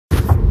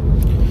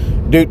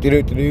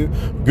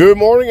Good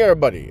morning,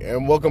 everybody,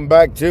 and welcome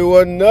back to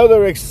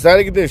another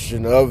exciting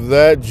edition of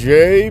That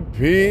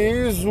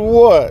JP's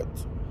What?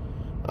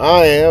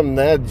 I am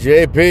That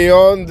JP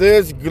on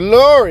this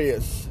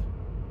glorious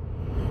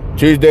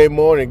Tuesday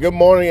morning. Good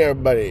morning,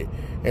 everybody.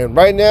 And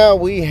right now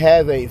we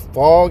have a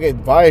fog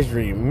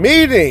advisory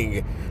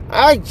meeting.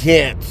 I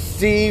can't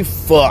see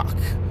fuck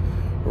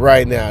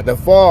right now. The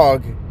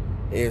fog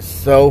is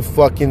so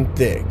fucking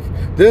thick.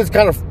 This is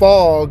kind of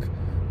fog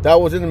that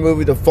was in the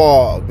movie The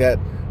Fog, that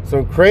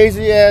some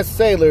crazy-ass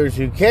sailors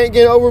who can't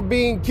get over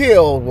being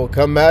killed will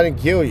come out and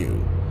kill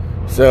you.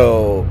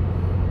 So,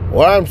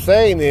 what I'm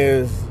saying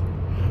is,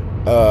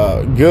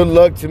 good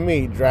luck to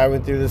me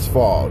driving through this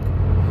fog.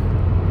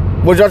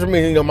 Which also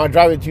means, am I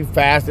driving too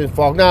fast in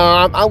fog? No,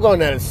 I'm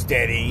going at it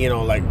steady,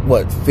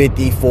 like,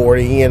 50,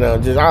 40,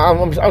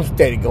 I'm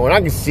steady going.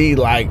 I can see,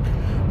 I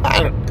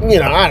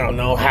don't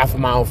know, half a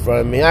mile in front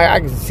of me. I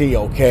can see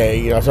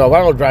okay, so if I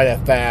don't drive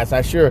that fast,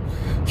 I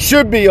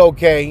should be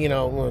okay,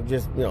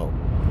 just,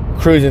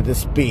 cruising at the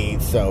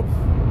speed, so.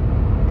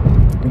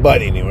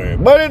 But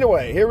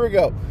anyway, here we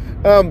go.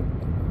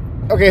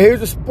 Okay,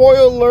 here's a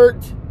spoiler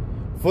alert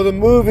for the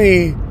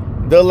movie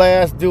The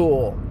Last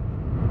Duel.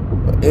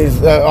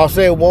 I'll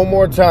say it one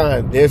more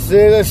time. This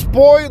is a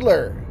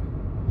spoiler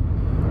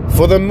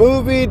for the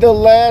movie The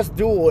Last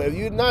Duel. If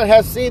you not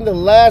have seen The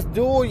Last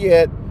Duel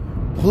yet,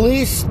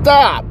 please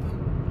stop,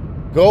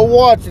 go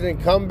watch it,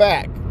 and come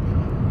back.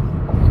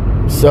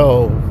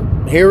 So,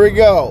 here we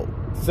go.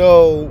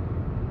 So,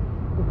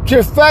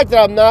 the fact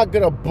that I'm not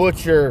going to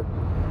butcher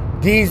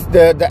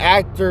the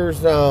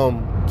actors'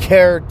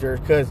 characters,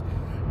 because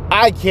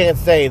I can't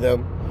say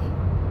them.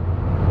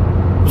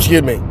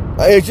 Excuse me.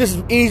 It's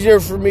just easier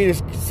for me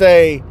to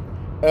say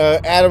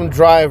Adam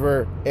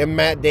Driver and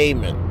Matt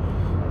Damon.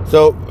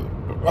 So,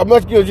 I'm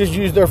not going to just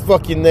use their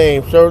fucking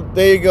names. So,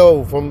 there you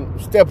go. From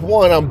step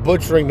one, I'm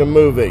butchering the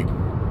movie.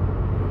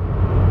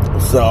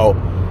 So,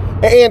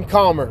 Ann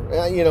Comer,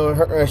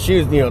 she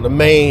was, the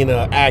main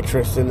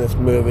actress in this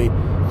movie.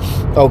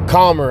 Oh,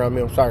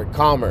 Comer,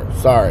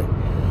 sorry.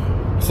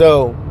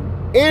 So,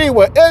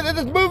 anyway,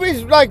 this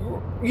movie's like,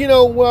 when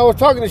I was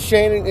talking to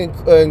Shane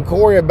and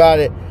Corey about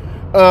it,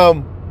 I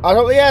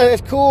thought, yeah,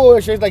 it's cool.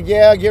 And she's like,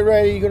 yeah, get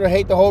ready. You're going to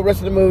hate the whole rest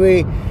of the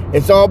movie.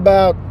 It's all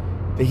about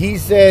the he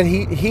said,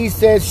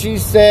 she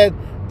said,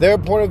 their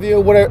point of view,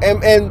 whatever.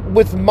 And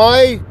with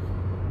my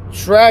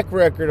track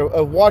record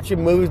of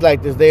watching movies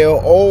like this, they are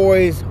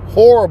always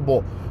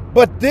horrible.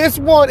 But this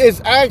one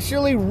is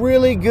actually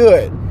really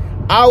good.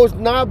 I was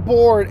not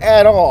bored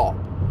at all.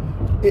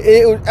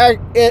 It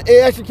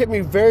actually kept me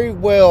very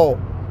well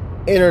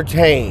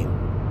entertained.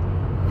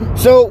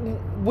 So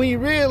we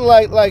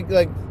really like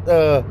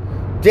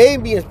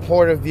Damien's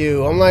point of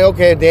view. I'm like,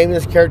 okay,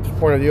 Damien's character's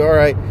point of view. All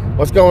right,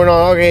 what's going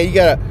on? Okay, you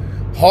got a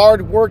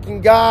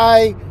hard-working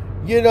guy,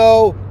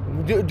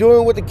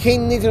 doing what the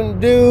king needs him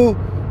to do.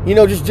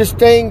 Just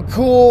staying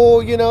cool.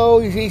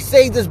 He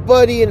saved his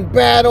buddy in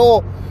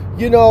battle.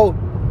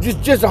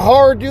 Just a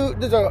hard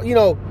dude. Just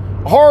a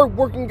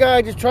hard-working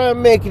guy just trying to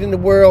make it in the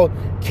world.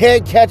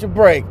 Can't catch a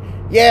break.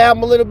 Yeah,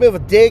 I'm a little bit of a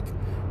dick,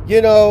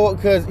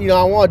 because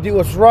I want to do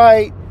what's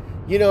right.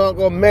 I'm going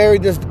to marry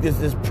this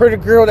pretty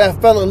girl that I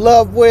fell in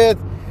love with.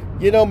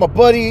 My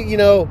buddy,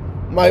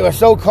 my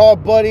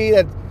so-called buddy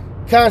that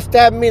kind of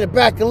stabbed me in the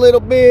back a little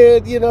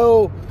bit, Did you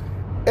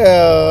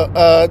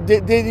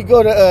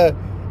go to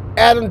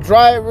Adam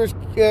Driver's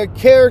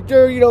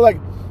character?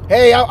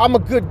 Hey, I'm a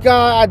good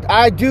guy.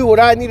 I do what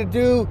I need to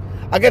do.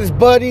 I got his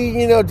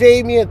buddy,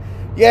 Damien.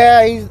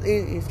 Yeah,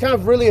 he's kind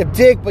of really a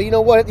dick, but you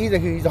know what? He's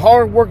a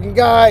hard-working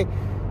guy.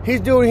 He's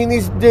doing what he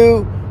needs to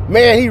do.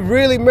 Man, he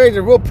really married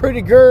a real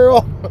pretty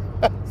girl.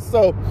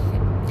 So,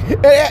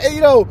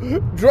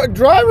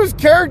 Driver's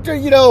character,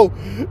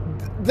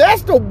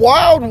 that's the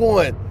wild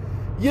one.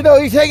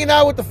 He's hanging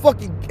out with the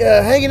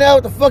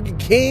fucking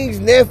king's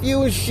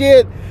nephew and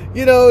shit.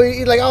 He's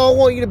like, oh, I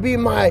want you to be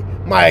my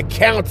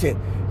accountant.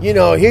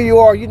 Here you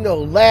are,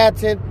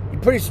 Latin.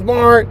 You're pretty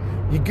smart.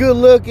 You're good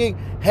looking.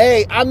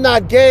 Hey, I'm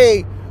not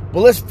gay, but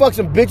let's fuck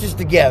some bitches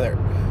together.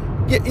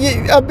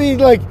 I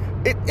mean,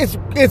 it's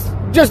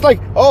just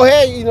like, oh,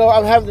 hey,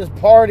 I'm having this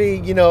party,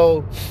 if you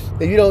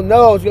don't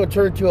know, it's going to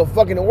turn into a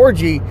fucking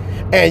orgy,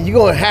 and you're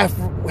going to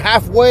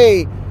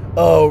halfway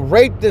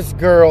rape this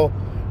girl.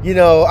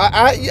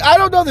 I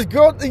don't know this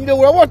girl. When I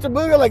watched the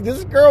movie, I'm like,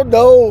 does this girl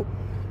know?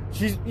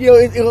 She's,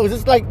 it was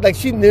just like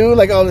she knew,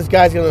 oh, this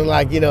guy's going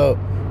to,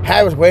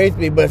 have his way with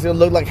me, but it's going to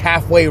look like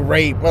halfway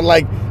rape. I'm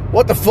like,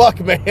 what the fuck,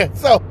 man?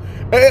 So,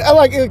 I'm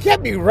like, it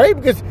can't be rape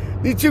because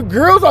these two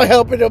girls are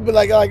helping him, but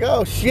like,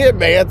 oh shit,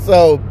 man.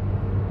 So,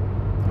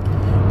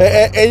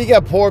 and you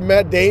got poor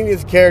Matt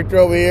Damien's character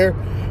over here.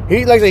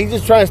 He's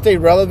just trying to stay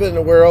relevant in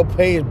the world,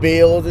 pay his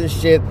bills and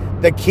shit,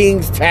 the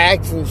king's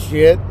tax and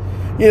shit.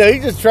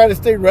 He's just trying to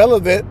stay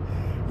relevant.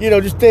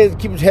 Just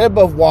keep his head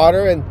above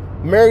water and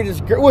marry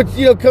this girl, which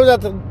comes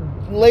out to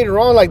later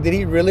on. Did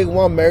he really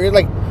want to marry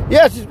her?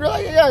 Yeah, she's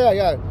really,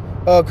 yeah.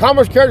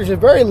 Comer's character is a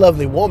very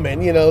lovely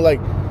woman.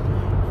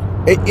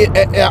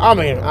 I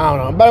mean, I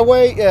don't know. By the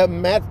way,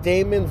 Matt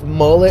Damon's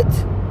mullet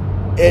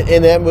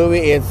in that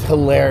movie is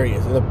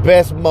hilarious. It's the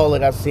best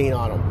mullet I've seen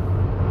on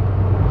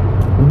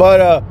him.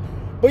 But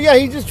yeah,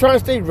 he's just trying to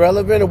stay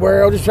relevant,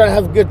 aware, just trying to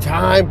have a good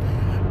time.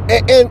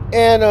 And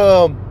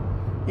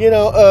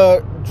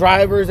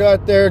drivers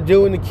out there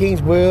doing the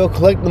King's will,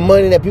 collecting the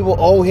money that people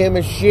owe him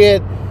and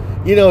shit.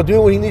 Doing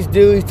what he needs to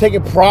do. He's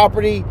taking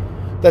property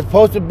that's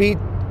supposed to be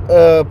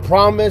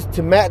promised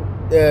to Matt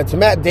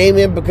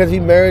Damon because he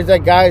marries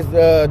that guy's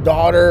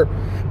daughter,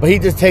 but he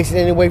just takes it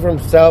anyway for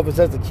himself and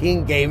says the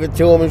king gave it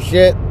to him and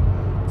shit.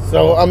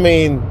 So, I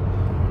mean,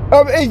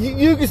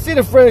 you can see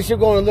the friendship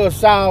going a little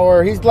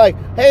sour. He's like,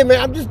 hey, man,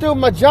 I'm just doing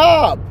my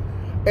job.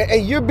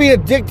 And you're being a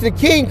dick to the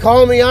king,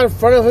 calling me out in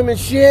front of him and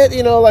shit.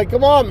 Like,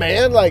 come on,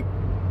 man. I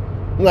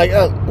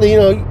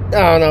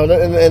don't know.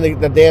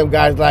 And the damn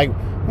guy's like,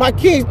 my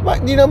king's, my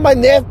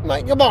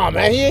nephew, come on,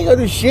 man. He ain't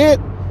gonna do shit.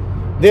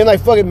 Then,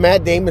 like, fucking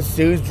Matt Damon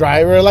sues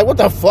driver. Like, what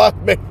the fuck,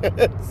 man?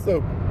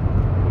 So,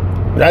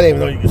 I didn't even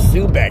know you could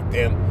sue back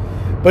then.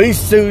 But he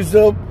sues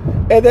him.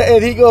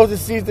 And he goes and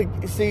sees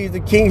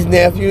the king's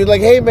nephew. Like,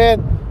 hey,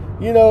 man,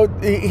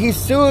 he's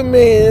suing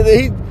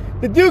me.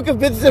 The dude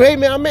convinces him, hey,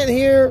 man, I'm in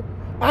here.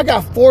 I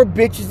got 4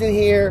 bitches in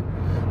here.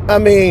 I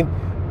mean,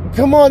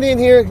 come on in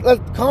here. Let's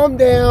calm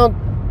down.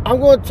 I'm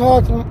going to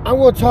talk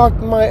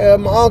to my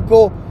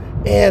uncle.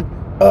 And,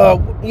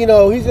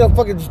 he's going to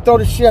fucking just throw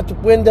the shit out the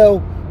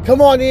window. Come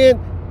on in,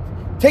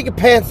 take your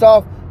pants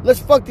off,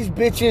 let's fuck these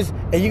bitches,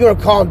 and you're gonna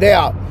calm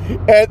down.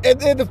 And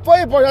the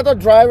funny part, I thought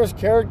Driver's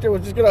character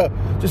was just gonna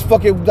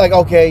fucking like,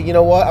 okay, you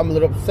know what, I'm a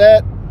little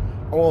upset,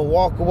 I'm gonna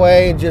walk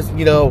away and just,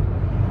 go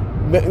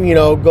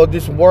do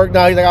some work.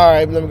 Now he's like, all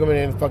right, let me go in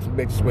and fuck some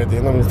bitches with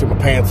you. Let me just take my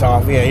pants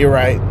off. Yeah, you're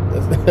right.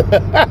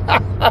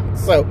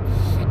 So,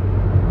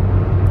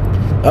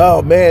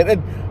 oh man,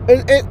 and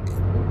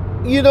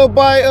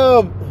by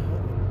I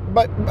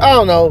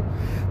don't know.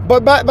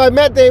 But by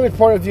Matt Damon's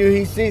point of view,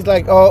 he sees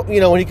like, when he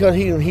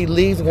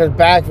leaves and comes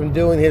back from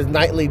doing his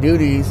nightly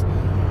duties,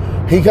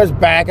 he comes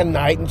back at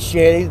night and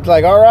shit. He's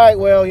like, all right,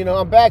 well,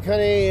 I'm back,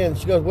 honey. And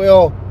she goes,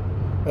 well,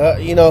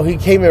 he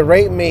came and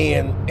raped me.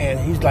 And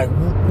he's like,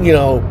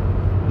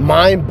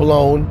 mind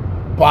blown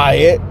by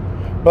it.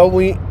 But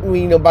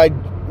by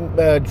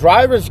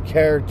Driver's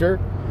character,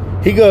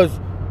 he goes,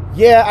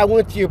 yeah, I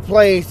went to your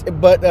place,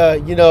 but,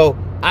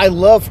 I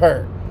love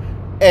her.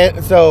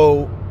 And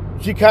so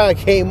she kind of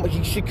gave me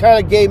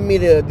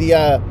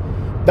the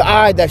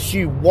eye that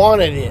she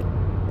wanted it,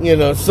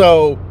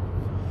 so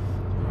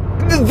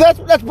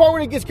that's part where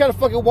it gets kind of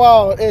fucking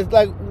wild. It's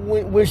like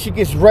when she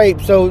gets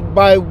raped. So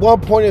by one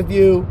point of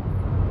view,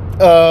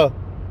 oh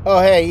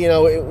hey,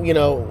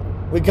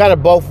 we kind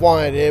of both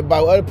wanted it. By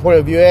other point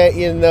of view,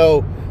 hey,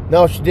 no,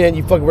 she didn't.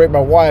 You fucking raped my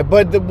wife.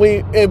 But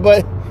even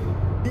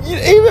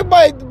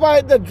by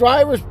the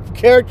driver's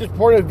character's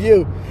point of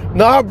view,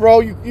 nah,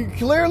 bro, you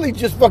clearly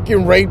just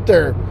fucking raped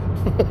her.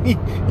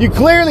 You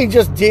clearly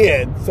just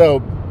did.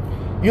 So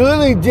you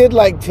literally did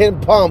like 10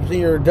 pumps and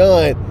you're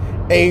done,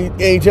 and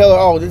you tell her,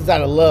 oh, this is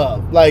out of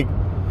love. Like,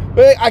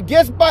 but I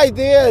guess by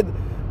then,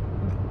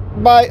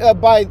 by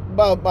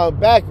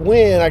back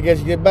when, I guess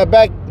you did,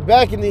 back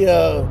in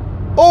the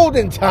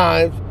olden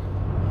times,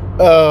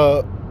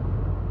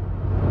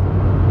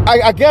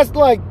 I guess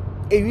like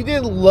if you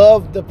didn't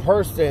love the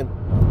person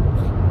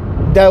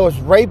that was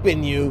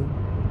raping you,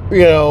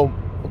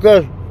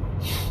 because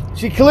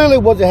she clearly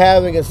wasn't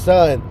having a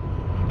son,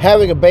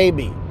 having a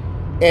baby,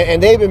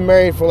 and they've been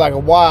married for like a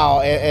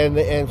while, and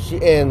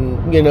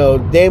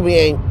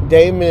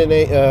Damon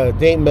is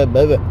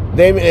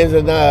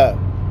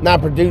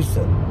not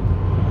producing,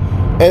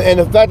 and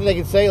the fact that they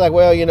can say like,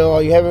 well,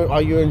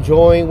 are you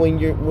enjoying when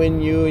you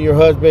and your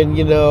husband,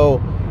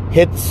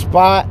 hit the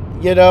spot,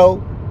 she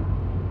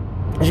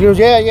goes,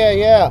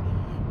 yeah,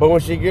 but when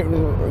she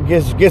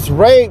gets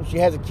raped, she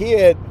has a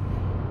kid,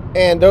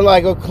 and they're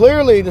like, oh,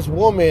 clearly this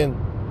woman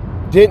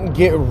didn't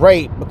get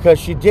raped because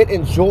she did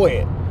enjoy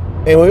it.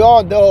 And we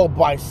all know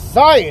by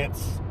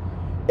science,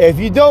 if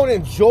you don't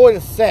enjoy the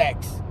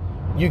sex,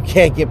 you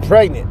can't get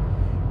pregnant.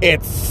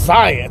 It's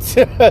science.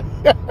 So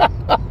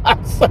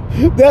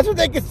that's what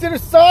they consider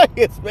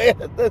science,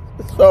 man.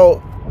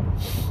 So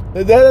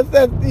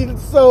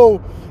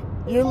so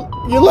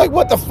you're like,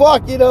 what the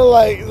fuck,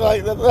 like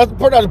that's the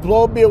part that's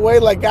blowing me away.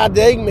 Like, god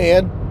dang,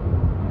 man,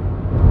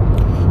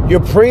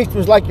 your priest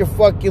was like your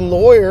fucking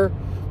lawyer,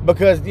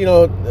 because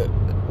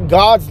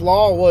God's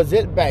law was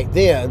it back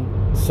then.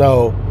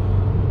 So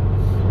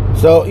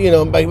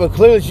but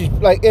clearly she's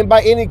like, and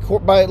by any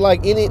court,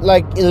 any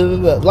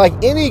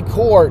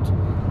court,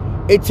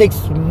 it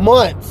takes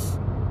months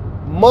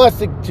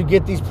to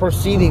get these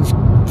proceedings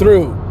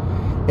through.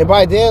 And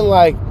by then,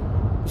 like,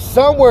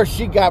 somewhere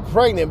she got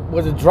pregnant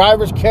was a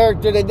driver's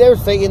character. They never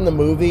say in the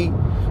movie.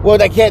 Well,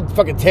 they can't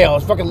fucking tell.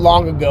 It's fucking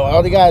long ago.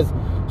 All the guys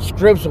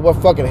scripts of what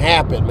fucking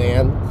happened,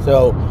 man.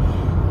 So,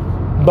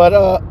 but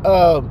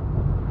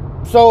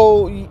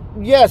so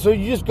yeah, so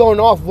you're just going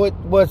off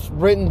what's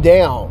written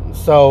down.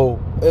 So,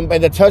 and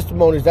the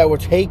testimonies that were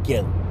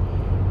taken.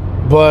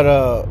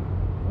 But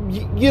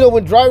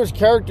when Driver's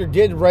character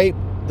did rape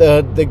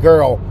the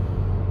girl,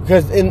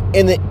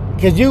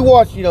 because you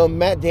watch,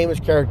 Matt Damon's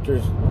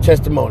character's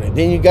testimony,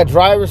 then you got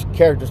Driver's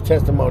character's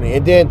testimony,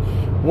 and then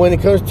when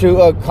it comes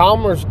to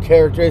Commer's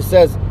character, it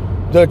says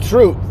the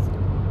truth.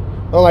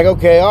 I'm like,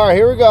 okay, all right,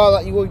 here we go.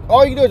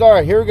 All you can do is, all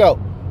right, here we go.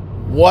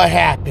 What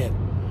happened?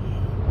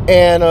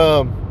 And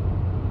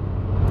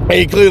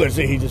you clearly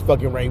see he just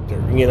fucking raped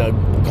her.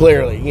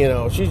 Clearly,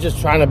 she's just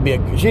trying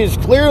to she's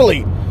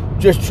clearly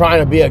just trying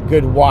to be a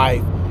good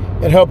wife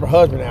and help her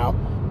husband out.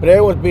 But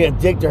everyone's being a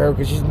dick to her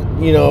because she's,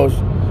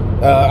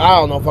 I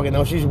don't know fucking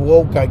know. She's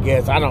woke, I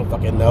guess. I don't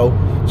fucking know.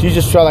 She's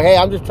just trying, like, hey,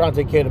 I'm just trying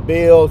to take care of the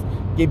bills,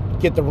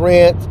 get the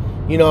rent,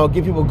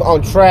 get people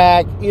on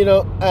track,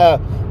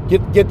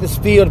 get this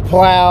field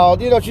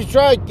plowed. She's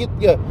trying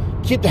to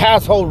keep the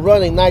household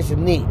running nice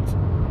and neat.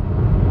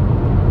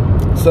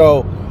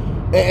 So,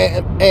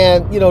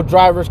 and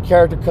Driver's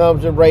character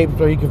comes and rapes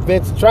her.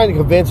 Trying to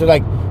convince her,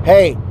 like,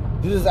 hey,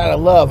 this is out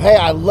of love. Hey,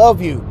 I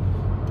love you.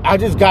 I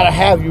just gotta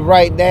have you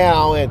right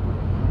now. And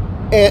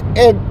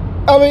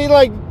I mean,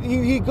 like,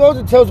 he goes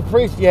and tells the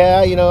priest, yeah,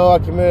 I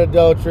committed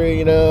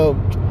adultery, kind of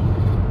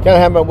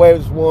have my way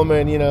with this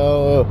woman,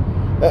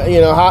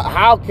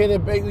 how can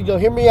it be,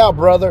 hear me out,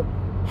 brother.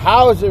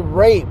 How is it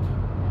rape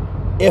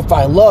if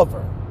I love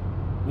her?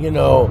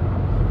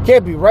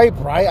 Can't be rape,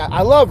 right?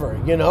 I love her,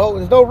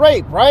 there's no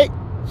rape, right?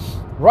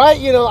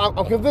 Right?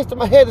 I'm convinced in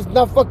my head it's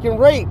not fucking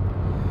rape.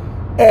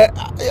 I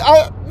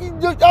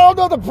don't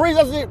know, the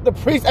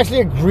priest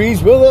actually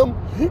agrees with him.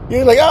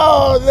 You're like,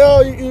 oh, no,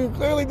 you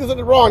clearly did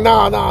something wrong.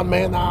 Nah,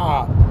 man,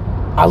 nah.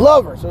 I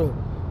love her. So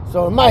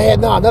in my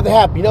head, nah, nothing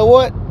happened. You know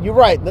what? You're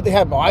right, nothing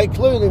happened. I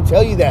clearly didn't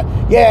tell you that.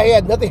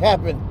 Yeah, nothing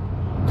happened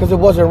because it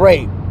wasn't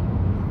rape.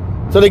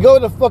 So they go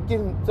to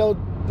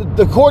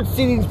the court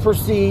proceedings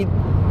proceed.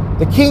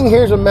 The king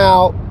hears them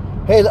out.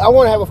 Hey, I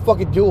want to have a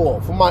fucking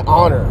duel for my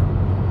honor.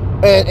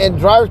 And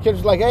Driver's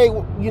character's like, hey,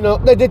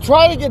 they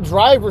try to get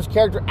Driver's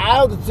character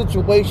out of the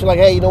situation. Like,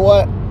 hey, you know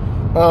what?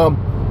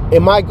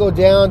 It might go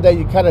down that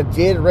you kind of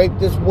did rape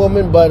this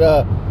woman, but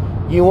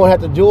you won't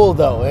have to duel,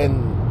 though.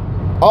 And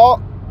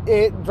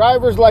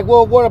Driver's like,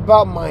 well, what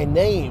about my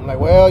name? Like,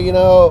 well,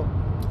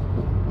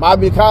 might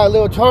be kind of a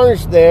little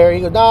tarnished there.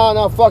 He goes,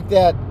 no, fuck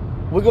that.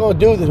 We're going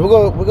to do this.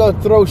 We're going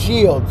to throw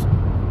shields.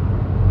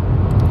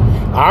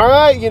 All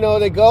right,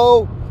 they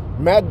go.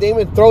 Matt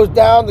Damon throws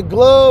down the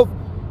glove.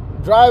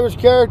 Driver's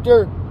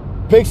character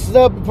picks it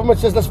up and pretty much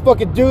says, let's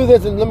fucking do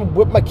this, and let me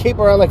whip my cape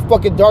around like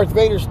fucking Darth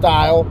Vader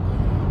style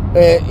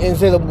and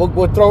say that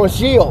we're throwing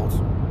shields.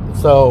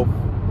 So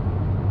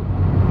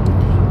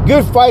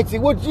good fight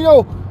scene. But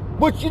the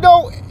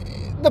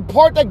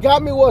part that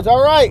got me was,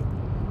 all right,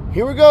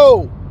 here we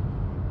go.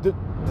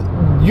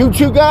 You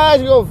two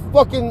guys are gonna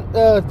fucking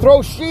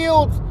throw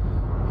shields.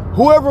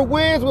 Whoever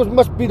wins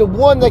must be the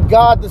one that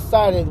God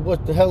decided was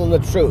telling the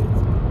truth.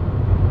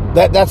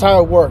 That's how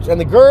it works.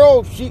 And the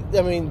girl,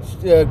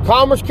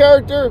 Commerce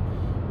character,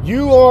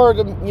 you are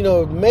the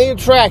main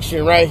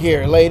attraction right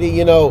here, lady.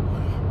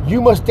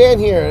 You must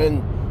stand here,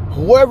 and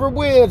whoever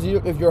wins,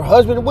 if your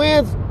husband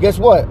wins, guess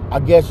what?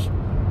 I guess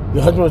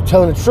your husband was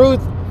telling the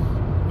truth.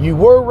 You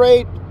were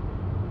raped,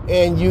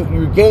 and you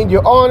regained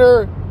your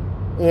honor.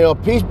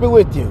 Peace be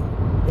with you.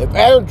 If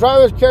Adam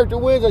Driver's character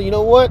wins, you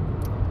know what?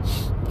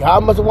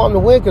 God must have wanted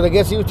him to win because I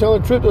guess he was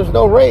telling the truth. There was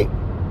no rape.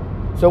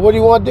 So what do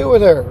you want to do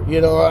with her?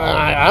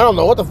 I don't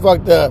know what the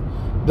fuck the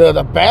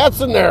bad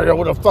scenario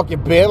would have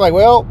fucking been. Like,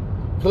 well,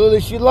 clearly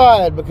she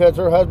lied because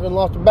her husband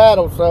lost the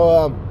battle.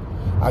 So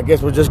I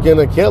guess we're just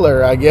gonna kill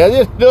her. I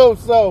guess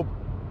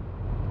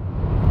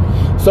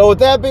So with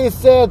that being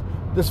said,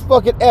 this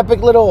fucking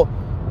epic little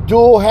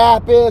duel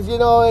happens.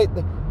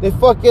 They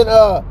fucking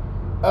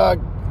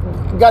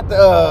got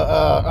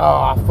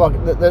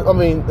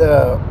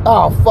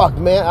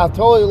man, I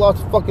totally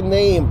lost the fucking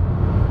name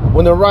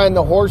when they're riding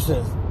the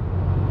horses.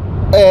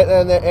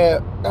 And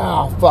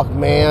oh fuck,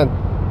 man,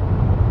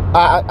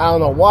 I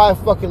don't know why I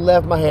fucking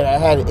left my head. I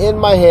had it in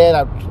my head.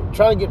 I'm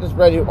trying to get this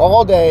ready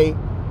all day,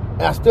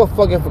 and I still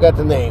fucking forgot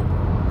the name.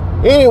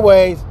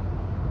 Anyways,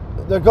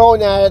 they're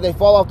going at it. They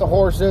fall off the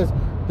horses.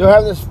 They're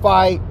having this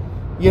fight.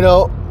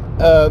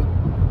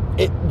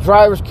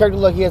 Driver's character,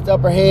 look, he has the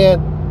upper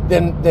hand.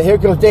 Then here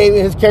comes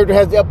Damon. His character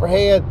has the upper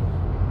hand.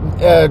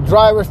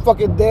 Driver's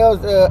fucking nails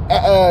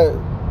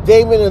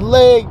Damon in the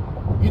leg.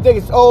 You think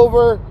it's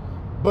over,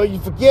 but you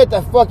forget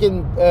that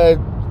fucking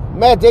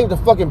Matt Damon's a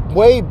fucking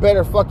way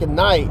better fucking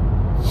knight.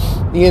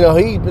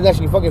 He's been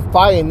actually fucking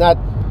fighting, not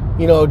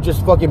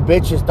just fucking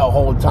bitches the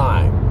whole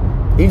time.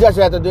 He's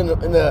actually had to do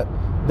in the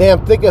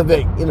damn thick of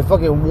it in the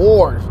fucking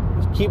wars.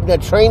 He's keeping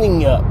that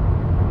training up.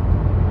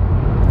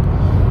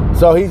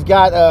 So he's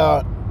got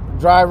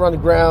Driver on the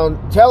ground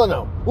telling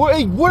him, well,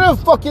 it would have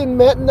fucking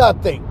meant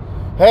nothing.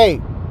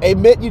 Hey,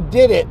 admit you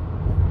did it,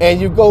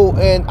 and you go,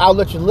 and I'll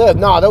let you live.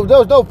 No, there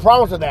was no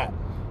promise of that.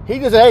 He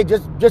just said, hey,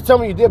 just tell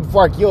me you did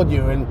before I killed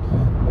you. And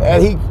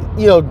he,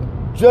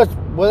 just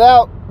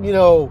without, I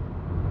don't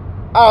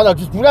know,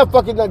 just without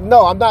fucking,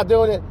 no, I'm not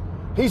doing it.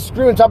 He's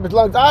screaming top of his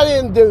lungs, I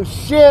didn't do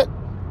shit.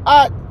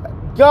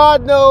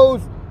 God knows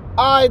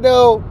I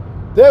know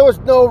there was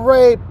no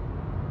rape,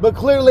 but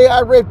clearly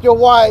I raped your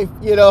wife,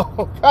 you know,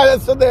 kind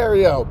of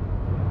scenario.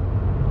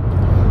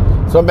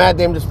 So Matt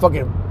Damon just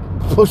fucking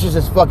pushes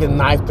his fucking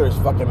knife through his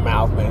fucking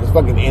mouth, man. He's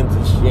fucking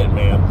into shit,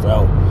 man.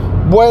 So,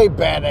 way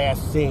badass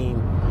scene.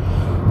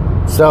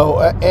 So,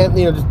 and,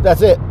 you know, just,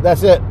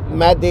 that's it.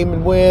 Matt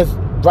Damon wins.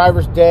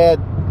 Driver's dead.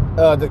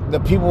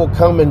 The people will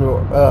come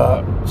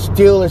and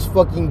steal his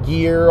fucking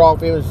gear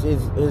off him,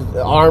 his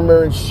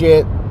armor and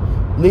shit,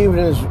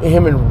 leaving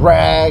him in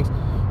rags,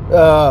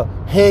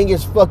 hang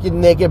his fucking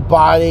naked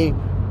body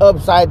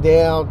upside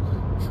down.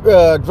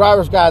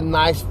 Driver's got a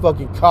nice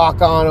fucking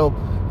cock on him.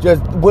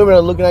 Just women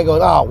are looking at it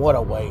going, oh, what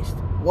a waste.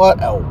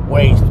 What a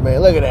waste, man.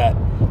 Look at that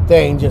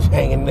thing just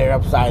hanging there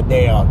upside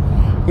down.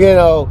 You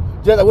know,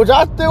 just, which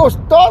I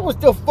thought was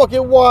still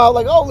fucking wild.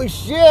 Like, holy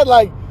shit,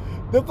 like,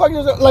 the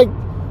fucking, like,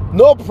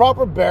 no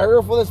proper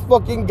burial for this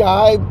fucking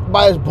guy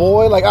by his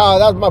boy. Like, oh,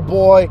 that was my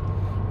boy.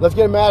 Let's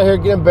get him out of here,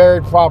 get him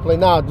buried properly.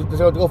 No, just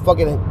go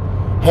fucking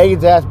hang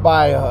his ass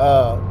by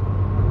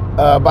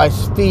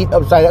his feet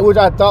upside down, which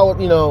I thought,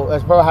 you know,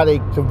 that's probably how they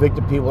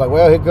convicted people. Like,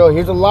 well,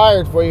 here's a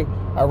liar for you.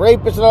 A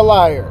rapist and a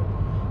liar.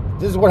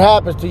 This is what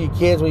happens to you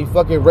kids when you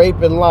fucking rape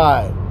and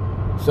lie.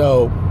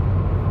 So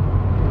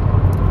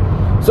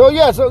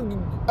yeah,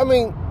 I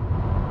mean,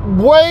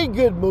 way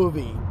good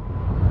movie.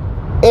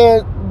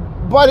 And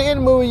by the end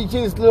of the movie, you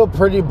see this little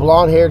pretty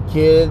blonde-haired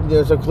kid. You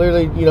know, so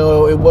clearly, you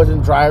know, it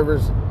wasn't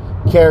Driver's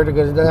character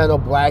because it doesn't have no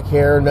black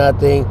hair or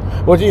nothing.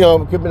 Which, you know,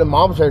 it could have been the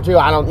mom's hair too.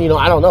 I don't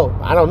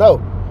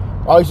know.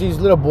 All you see is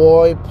this little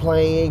boy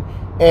playing,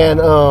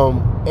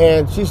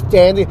 and she's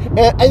standing,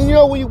 and you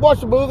know, when you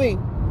watch the movie,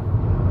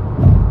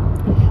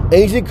 and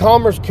you see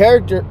Comer's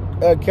character,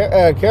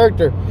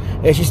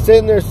 and she's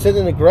sitting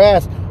in the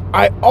grass,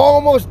 I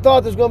almost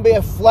thought there's going to be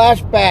a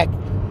flashback,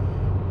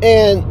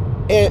 and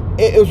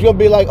it was going to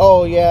be like,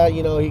 oh yeah,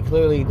 you know, he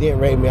clearly didn't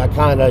rape me. I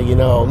kind of, you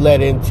know,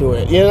 led into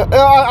it. You know,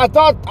 I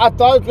thought it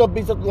was going to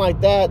be something like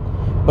that,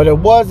 but it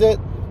wasn't.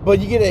 But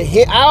you get a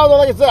hint. I don't know,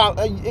 like I said,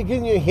 it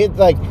gives you a hint,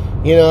 like,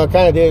 you know, I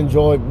kind of did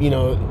enjoy, you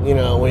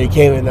know, when he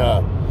came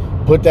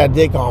and put that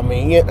dick on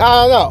me.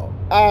 I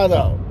don't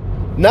know.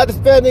 Not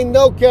defending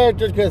no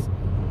characters, because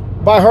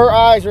by her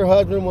eyes, her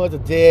husband was a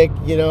dick.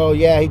 You know,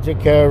 yeah, he took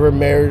care of her,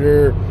 married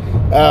her.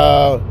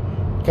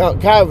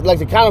 Kind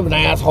of an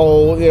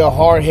asshole, you know,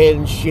 hard-headed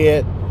and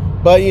shit.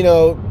 But, you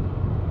know,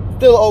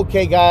 still an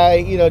okay guy.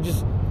 You know,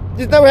 just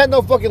never had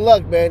no fucking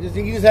luck, man.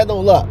 He just had no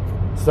luck.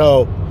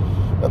 So,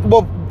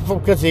 well,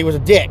 because he was a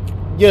dick.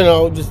 You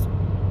know, just,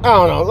 I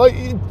don't know. Like,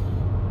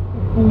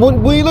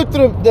 when we looked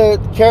at the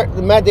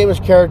Matt Damon's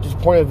character's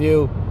point of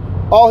view,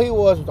 all he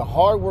was a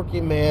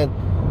hard-working man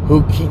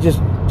who he just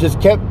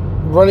kept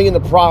running into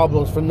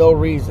problems for no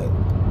reason.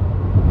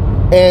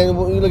 And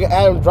when you look at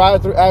Adam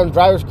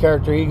Driver's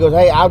character, he goes,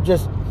 hey, I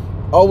just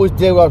always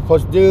did what I was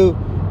supposed to do,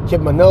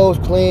 kept my nose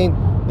clean.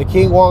 The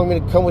king wanted me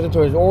to come with him to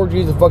his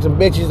orgies and fuck some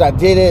bitches. I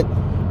did it.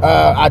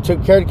 I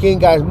took care of the king,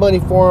 got his money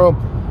for him.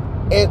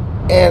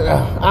 And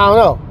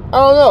I don't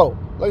know.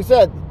 Like I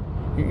said,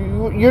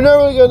 you're never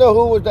really going to know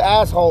who was the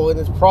asshole in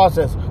this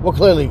process. Well,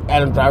 clearly,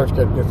 Adam Driver's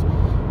character, because,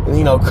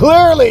 you know,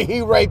 clearly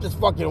he raped his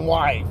fucking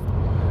wife.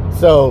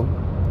 So,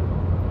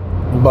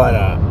 but,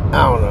 I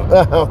don't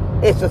know.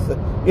 It's just,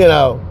 you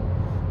know,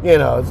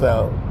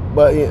 so,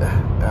 but, you know,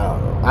 I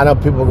don't know. I know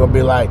people are going to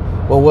be like,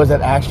 well, was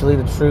that actually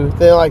the truth?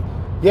 They're like,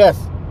 yes,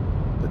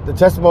 the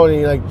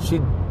testimony, like,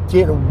 she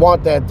didn't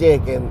want that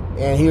dick, and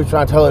he was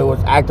trying to tell her it was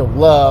an act of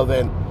love,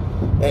 and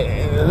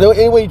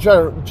any way you try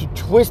to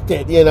twist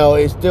it, you know,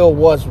 it still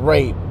was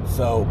rape.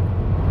 So,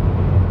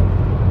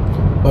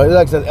 but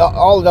like I said,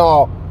 all in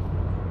all,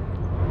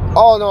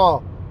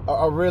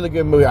 a really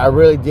good movie. I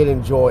really did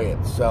enjoy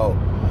it. So,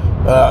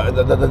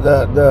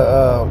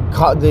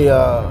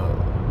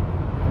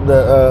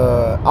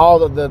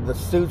 all the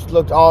suits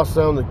looked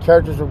awesome. The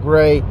characters were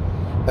great.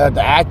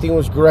 The acting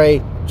was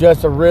great.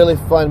 Just a really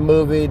fun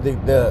movie.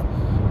 The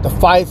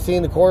fight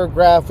scene, the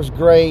choreograph was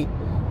great.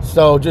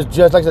 So just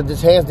like I said,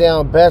 just hands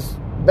down best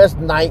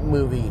night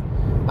movie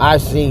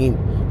I've seen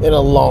in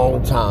a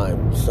long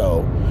time.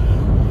 So,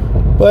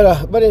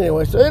 but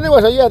anyway, so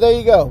yeah, there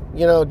you go.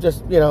 You know,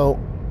 just, you know,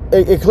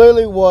 it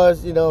clearly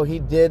was, you know, he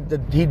did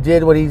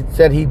what he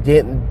said he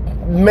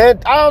didn't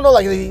meant. I don't know,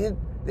 like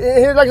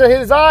like I said,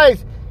 his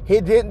eyes,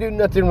 he didn't do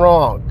nothing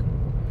wrong.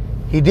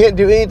 He didn't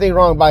do anything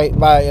wrong by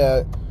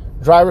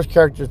Driver's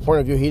character's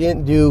point of view. He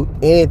didn't do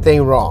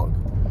anything wrong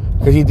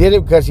because he did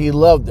it because he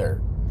loved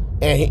her.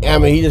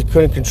 And he just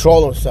couldn't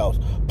control himself.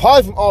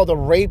 Probably from all the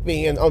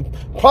raping and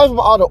probably from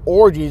all the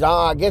orgies.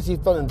 I guess he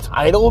felt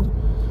entitled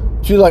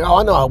to, like, oh,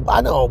 I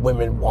know what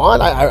women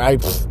want.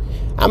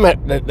 I'm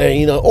at the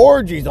you know,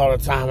 orgies all the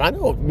time. I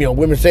know, you know,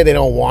 women say they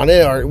don't want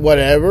it or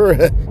whatever.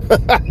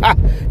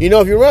 You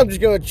know, if you run, I'm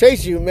just gonna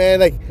chase you, man.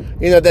 Like,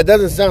 you know, that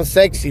doesn't sound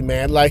sexy,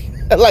 man. Like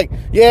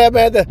yeah,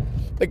 man. I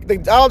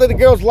don't think the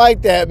girls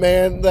like that,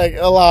 man. Like,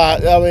 a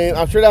lot. I mean,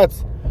 I'm sure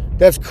that's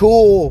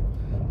cool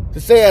to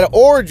say at an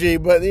orgy,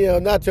 but, you know,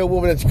 not to a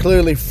woman that's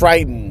clearly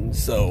frightened.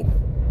 So,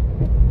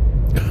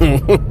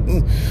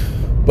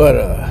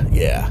 But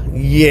yeah.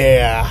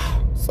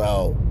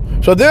 So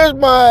there's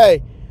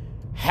my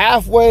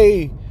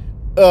halfway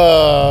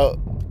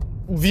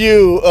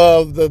view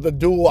of the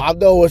duel. I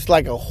know it's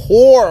like a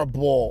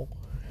horrible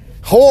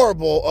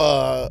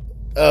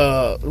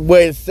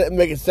way to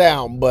make it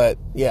sound, but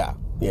yeah.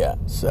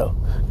 So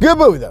good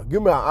movie though.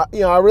 Good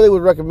movie. I really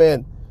would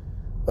recommend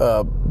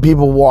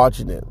people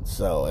watching it.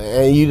 So,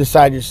 and you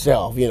decide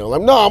yourself.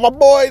 Like, no, my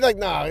boy. Like,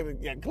 no,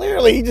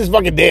 clearly he just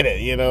fucking did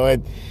it.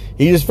 And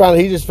he just found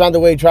a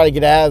way to try to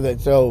get out of it.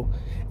 So,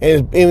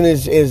 and even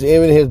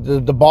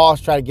the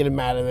boss tried to get him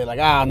out of it. Like,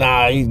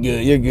 nah, he's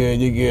good. You're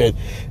good.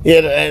 Yeah,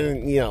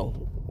 and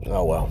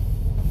oh well.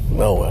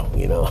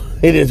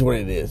 It is what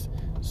it is.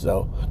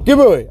 So, good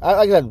movie.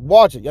 Like I said,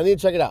 watch it. Y'all need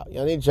to check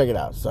it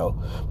out. So,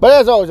 but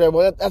as always,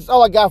 everyone, that's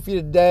all I got for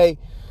you today.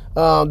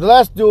 The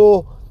Last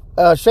Duel.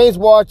 Shane's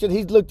watched it.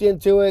 He's looked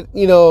into it.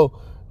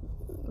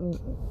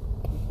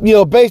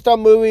 Based on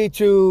movie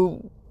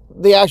to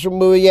the actual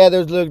movie. Yeah,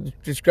 there's little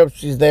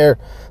discrepancies there.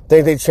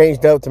 Things they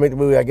changed up to make the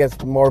movie, I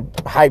guess, more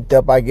hyped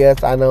up. I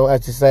guess I know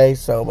as to say.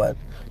 So, but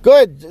go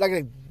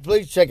ahead,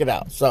 please check it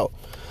out. So,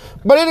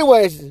 but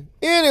anyways,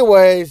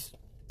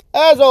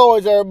 as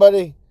always,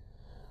 everybody.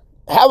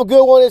 Have a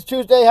good one this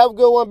Tuesday. Have a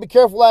good one. Be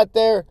careful out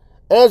there.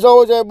 And as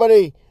always,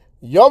 everybody,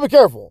 y'all be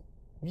careful.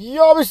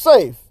 Y'all be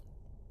safe.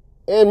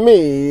 And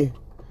me,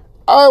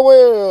 I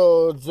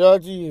will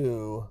talk to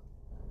you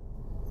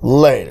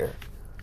later.